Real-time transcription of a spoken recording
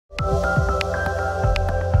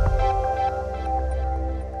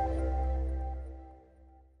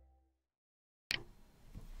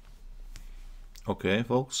Okay,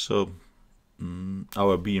 folks, so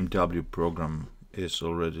our BMW program is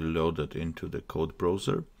already loaded into the code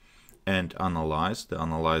browser and analyzed. The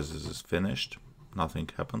analysis is finished. Nothing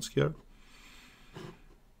happens here.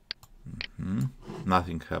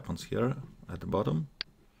 Nothing happens here at the bottom.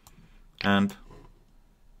 And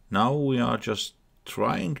now we are just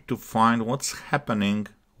trying to find what's happening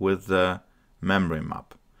with the memory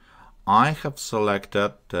map. I have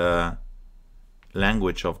selected the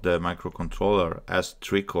language of the microcontroller as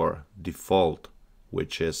three-core default,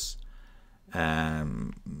 which is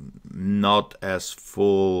not as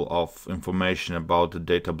full of information about the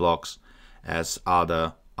data blocks as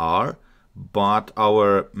other are, but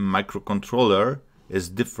our microcontroller is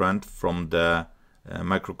different from the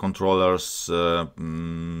microcontrollers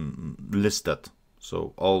listed.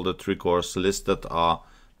 So all the three cores listed are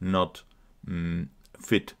not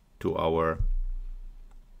fit to our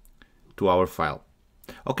file.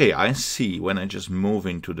 Okay, I see when I just move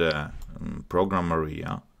into the program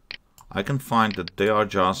area, I can find that they are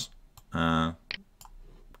just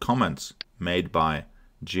comments made by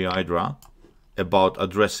Ghidra about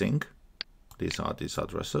addressing. These are these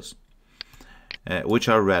addresses, which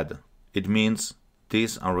are red. It means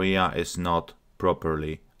this area is not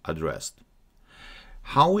properly addressed.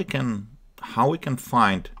 How we can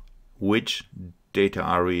find which data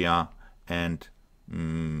area and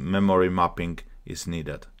memory mapping is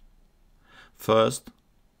needed? First,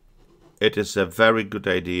 it is a very good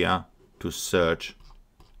idea to search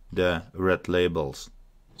the red labels.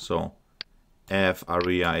 So F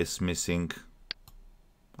area is missing,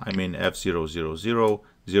 I mean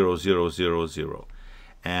F0000000,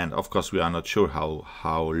 and of course we are not sure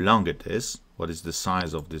how long it is, what is the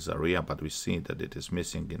size of this area, but we see that it is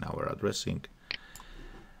missing in our addressing.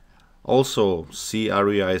 Also C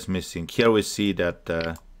area is missing. Here we see that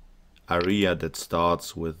the area that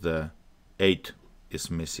starts with the 8 is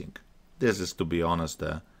missing. This is, to be honest,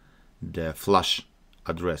 the flash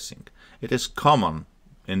addressing. It is common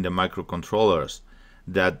in the microcontrollers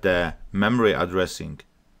that the memory addressing,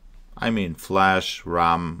 I mean flash,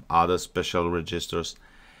 RAM, other special registers,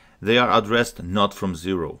 they are addressed not from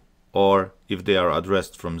 0, or if they are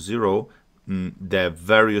addressed from 0, the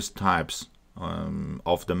various types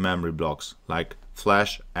of the memory blocks like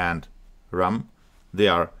flash and RAM, they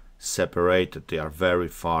are separated, they are very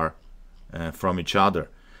far from each other,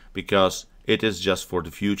 because it is just for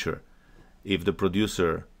the future. If the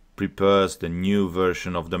producer prepares the new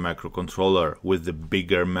version of the microcontroller with the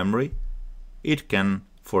bigger memory, it can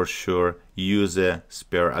for sure use a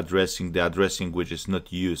spare addressing, the addressing which is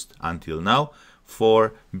not used until now,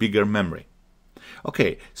 for bigger memory.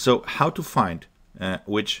 Okay, so how to find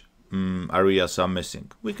which areas are missing?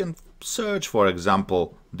 We can search, for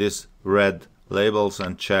example, these red labels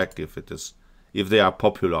and check if they are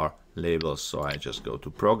popular labels. So I just go to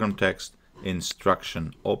program text,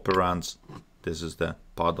 instruction operands. This is the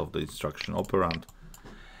part of the instruction operand,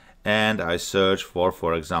 and I search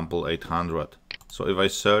for example 800. So if I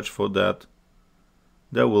search for that,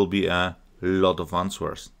 there will be a lot of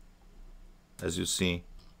answers. As you see,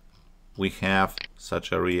 we have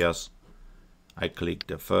such areas. I click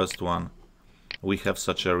the first one. We have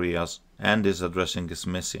such areas, and this addressing is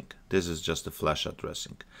missing. This is just a flash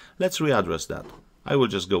addressing. Let's readdress that. I will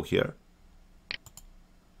just go here.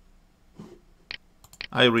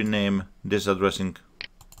 I rename this addressing,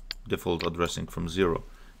 default addressing, from 0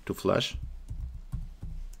 to flash.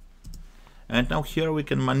 And now here we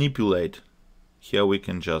can manipulate. Here we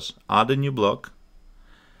can just add a new block.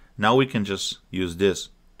 Now we can just use this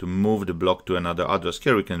to move the block to another address.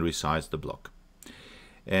 Here we can resize the block.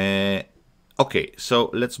 Okay, so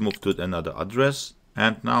let's move to another address.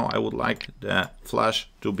 And now I would like the flash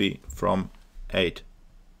to be from 8.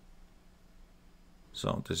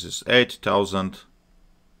 So this is 8,000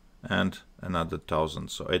 and another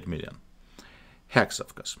 1,000, so 8 million. Hex,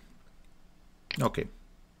 of course. Okay,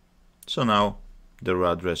 so now the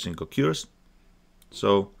readdressing occurs.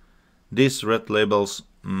 So these red labels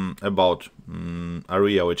about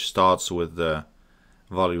area which starts with the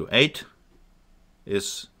value 8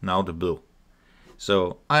 is now the blue.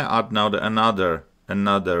 So I add now another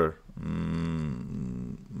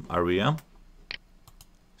area.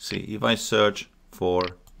 See, if I search for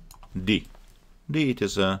D, it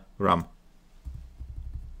is a RAM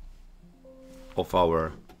of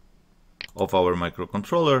our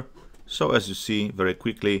microcontroller. So as you see very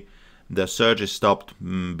quickly, the search is stopped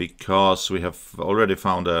because we have already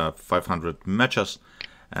found 500 matches,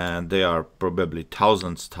 and they are probably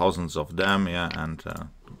thousands of them, yeah, and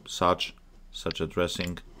such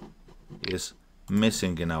addressing is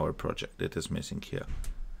missing in our project. It is missing here.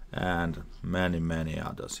 and many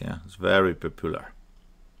others. Yeah, it's very popular.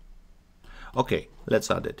 Okay,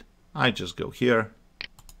 let's add it. I just go here,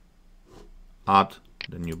 add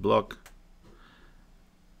the new block.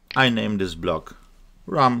 I name this block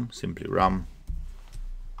RAM, simply RAM.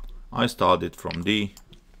 I start it from D.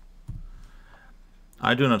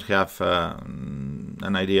 I do not have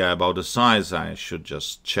an idea about the size. I should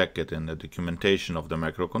just check it in the documentation of the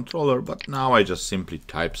microcontroller, but now I just simply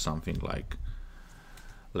type something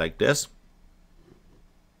like this.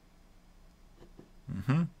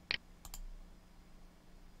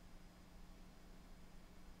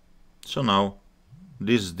 So now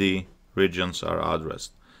these D regions are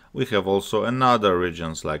addressed. We have also another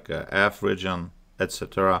regions like F region,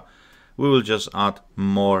 etc. We will just add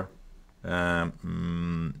more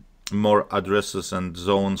addresses and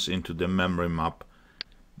zones into the memory map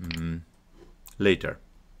later.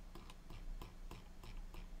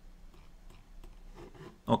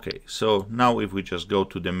 Okay, so now if we just go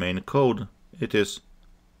to the main code, it is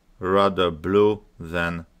rather blue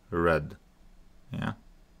than red. Yeah.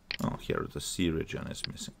 Oh, here the C region is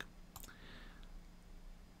missing.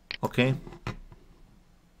 Okay.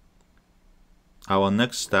 Our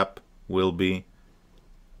next step will be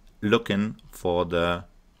looking for the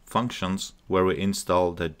functions where we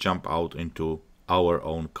install the jump out into our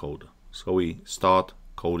own code. So we start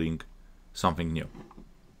coding something new.